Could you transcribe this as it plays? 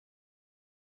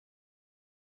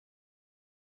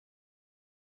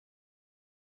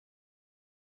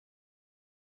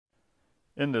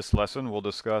In this lesson, we'll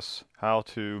discuss how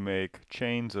to make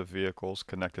chains of vehicles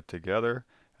connected together,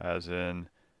 as in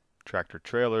tractor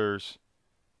trailers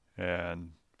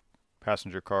and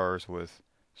passenger cars with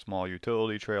small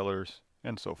utility trailers,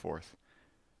 and so forth.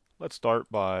 Let's start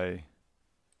by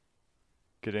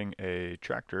getting a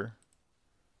tractor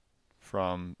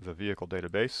from the vehicle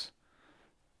database.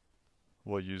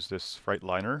 We'll use this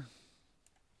Freightliner.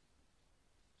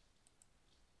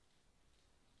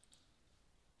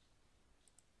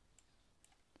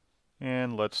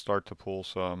 And let's start to pull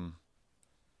some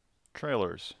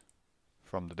trailers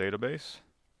from the database.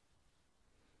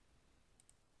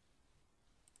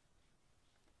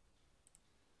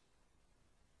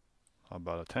 How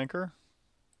about a tanker?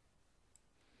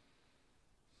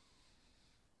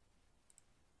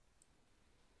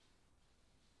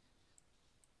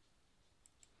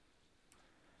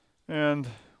 And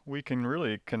we can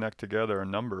really connect together a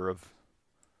number of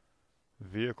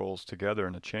vehicles together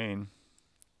in a chain.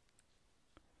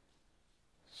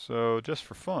 So just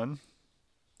for fun,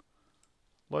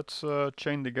 let's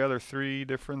chain together 3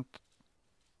 different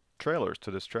trailers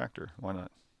to this tractor. Why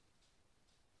not?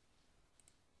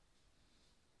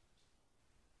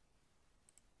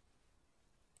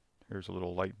 Here's a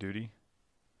little light duty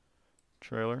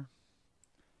trailer.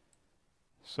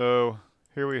 So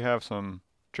here we have some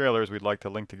trailers we'd like to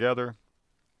link together.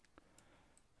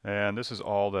 And this is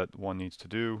all that one needs to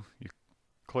do. You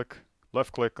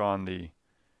left click on the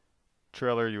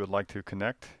trailer you would like to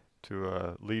connect to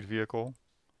a lead vehicle,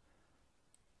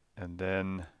 and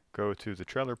then go to the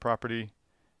trailer property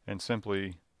and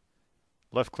simply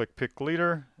left click pick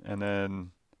leader, and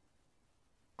then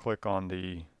click on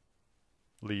the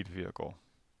lead vehicle,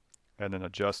 and then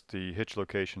adjust the hitch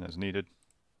location as needed.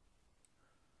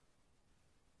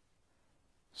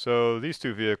 So these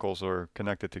 2 vehicles are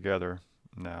connected together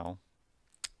now,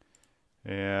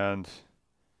 and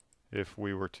if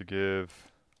we were to give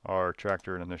our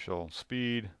tractor an initial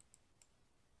speed,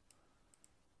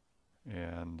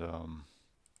 and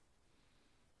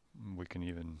we can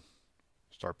even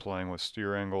start playing with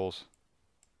steer angles,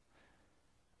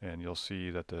 and you'll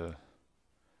see that the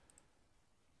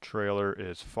trailer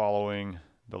is following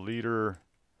the leader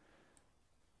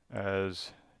as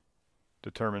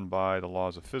determined by the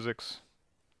laws of physics.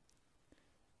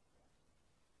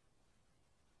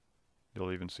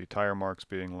 You'll even see tire marks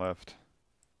being left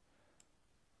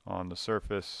on the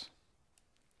surface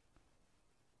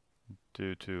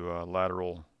due to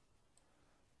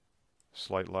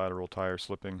slight lateral tire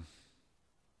slipping.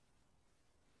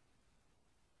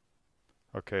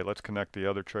 Okay, let's connect the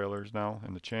other trailers now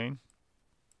in the chain.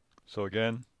 So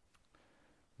again,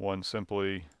 one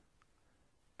simply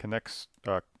connects,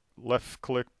 left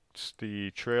clicks the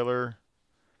trailer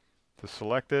to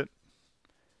select it,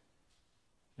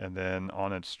 and then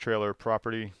on its trailer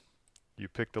property you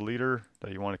pick the leader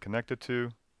that you want to connect it to,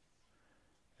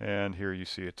 and here you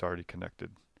see it's already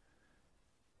connected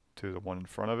to the one in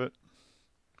front of it,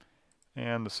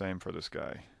 and the same for this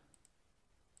guy.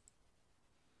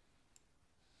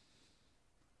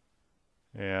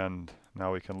 And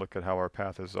now we can look at how our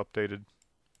path is updated,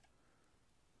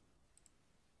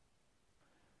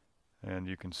 and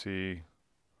you can see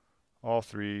all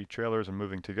 3 trailers are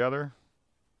moving together.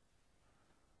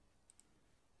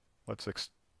 Let's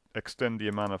extend the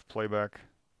amount of playback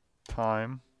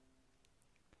time.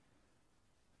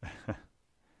 You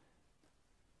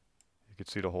can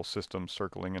see the whole system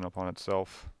circling in upon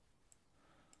itself.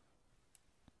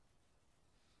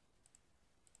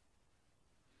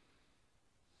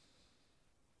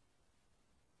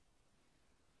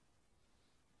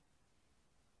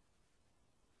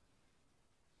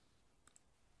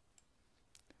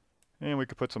 And we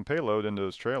could put some payload into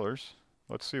those trailers.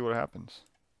 Let's see what happens.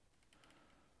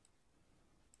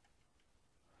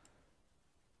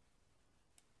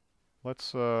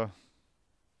 Let's draw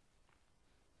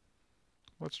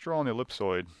an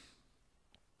ellipsoid.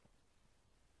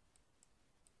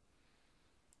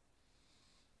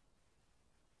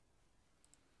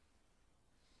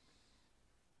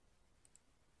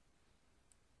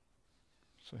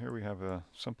 So here we have a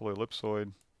simple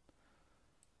ellipsoid.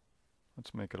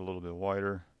 Let's make it a little bit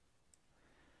wider.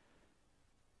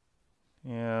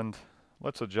 And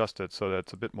let's adjust it so that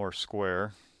it's a bit more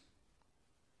square,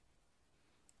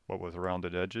 but with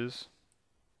rounded edges.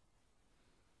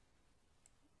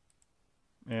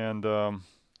 And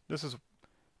this is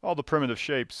all the primitive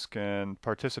shapes can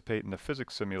participate in the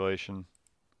physics simulation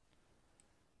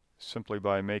simply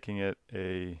by making it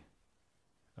a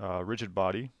rigid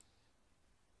body,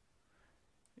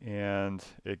 and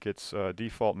it gets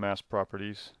default mass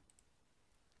properties,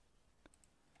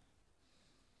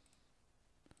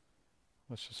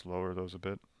 Let's just lower those a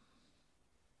bit.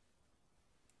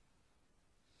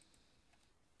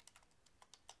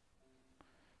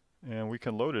 And we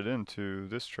can load it into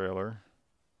this trailer.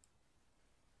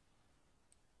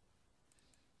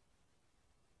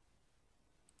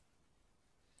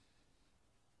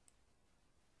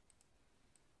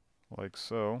 Like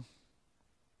so.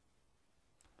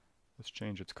 Let's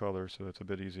change its color so it's a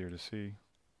bit easier to see.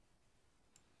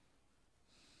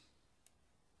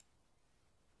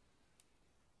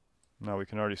 Now we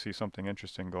can already see something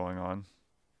interesting going on.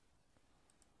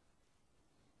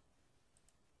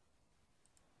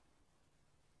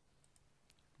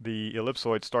 The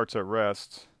ellipsoid starts at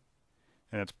rest,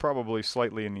 and it's probably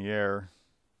slightly in the air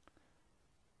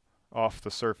off the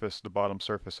surface, the bottom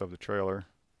surface of the trailer.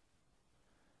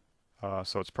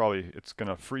 So it's going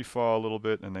to free fall a little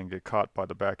bit and then get caught by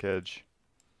the back edge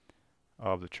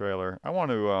of the trailer. I want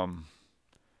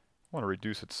to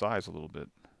reduce its size a little bit.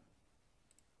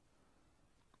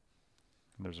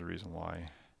 And there's a reason why.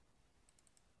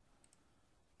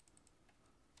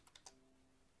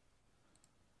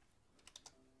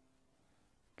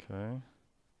 Okay.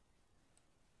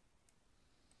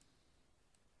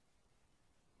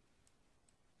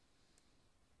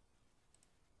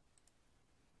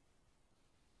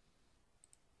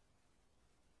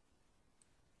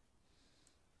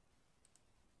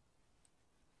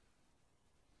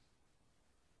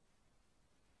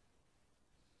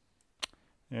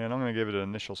 And I'm going to give it an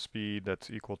initial speed that's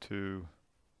equal to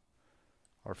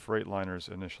our Freightliner's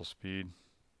initial speed.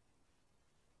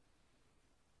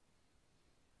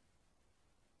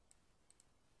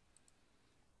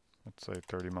 Let's say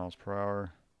 30 miles per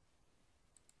hour.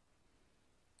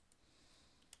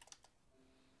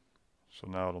 So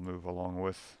now it'll move along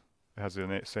with, it has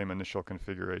the same initial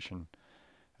configuration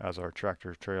as our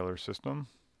tractor trailer system.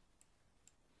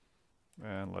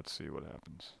 And let's see what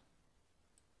happens.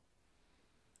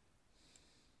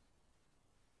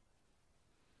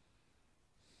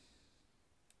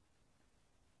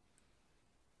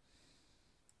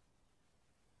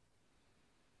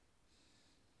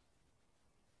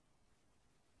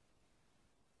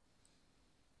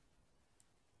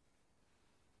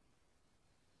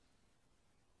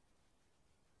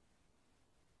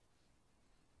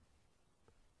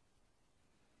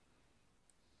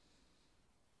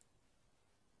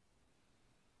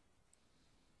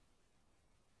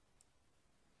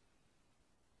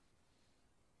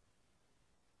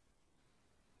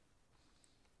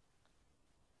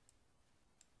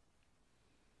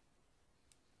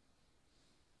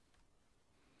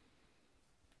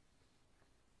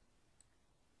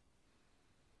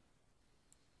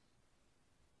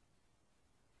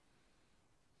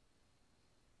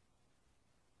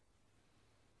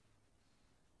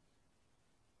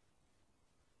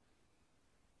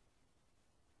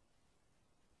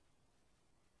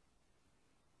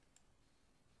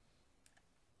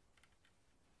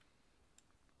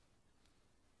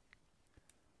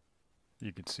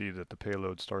 You can see that the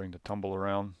payload's starting to tumble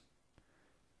around.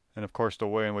 And of course the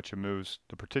way in which it moves,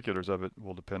 the particulars of it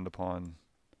will depend upon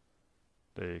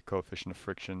the coefficient of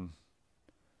friction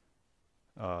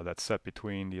that's set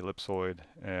between the ellipsoid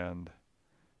and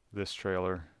this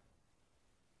trailer.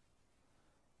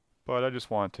 But I just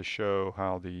want to show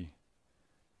how the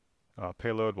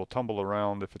payload will tumble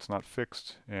around if it's not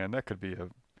fixed, and that could be a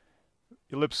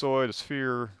ellipsoid, a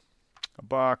sphere, a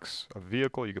box, a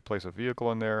vehicle. You could place a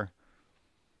vehicle in there.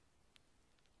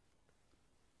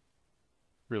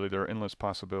 Really, there are endless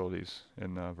possibilities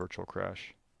in virtual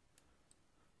crash.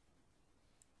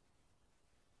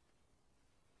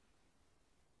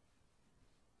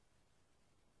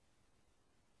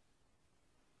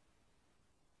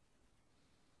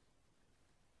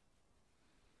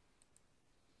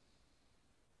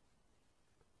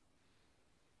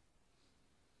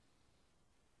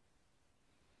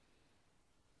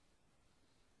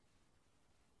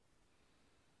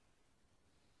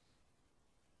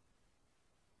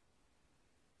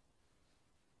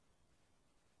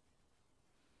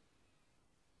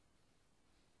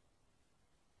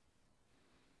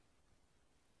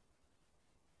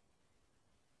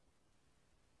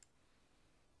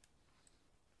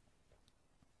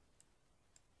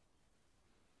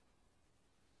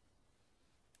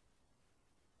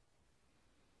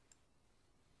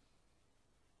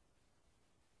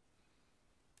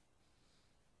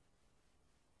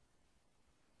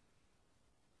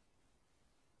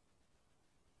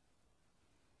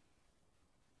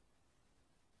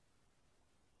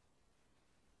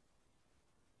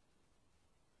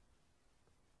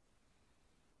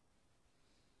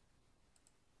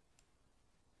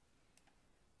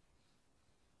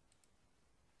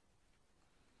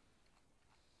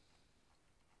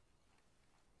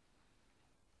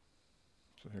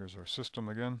 So here's our system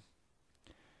again.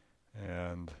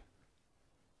 And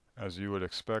as you would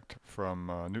expect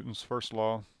from Newton's first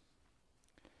law,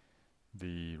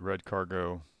 the red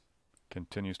cargo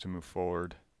continues to move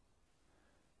forward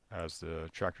as the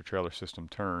tractor-trailer system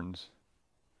turns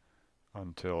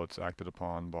until it's acted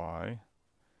upon by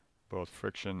both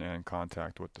friction and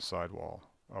contact with the sidewall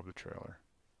of the trailer.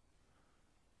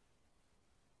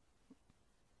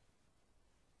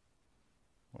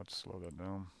 Let's slow that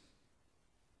down.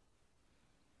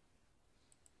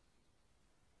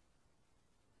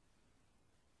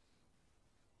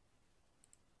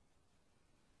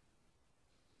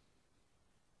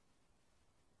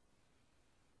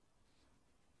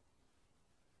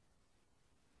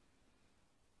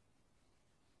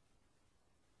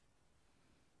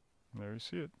 There you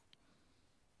see it.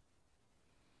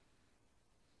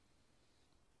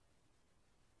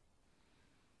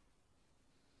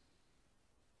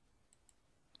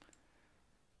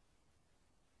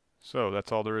 So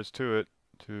that's all there is to it,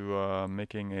 to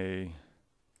making a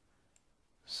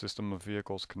system of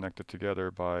vehicles connected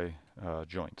together by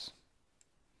joints.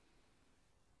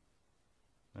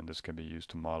 And this can be used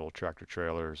to model tractor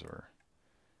trailers or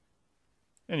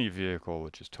any vehicle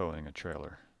which is towing a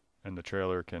trailer. And the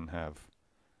trailer can have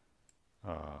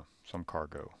some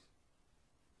cargo.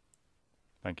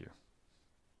 Thank you.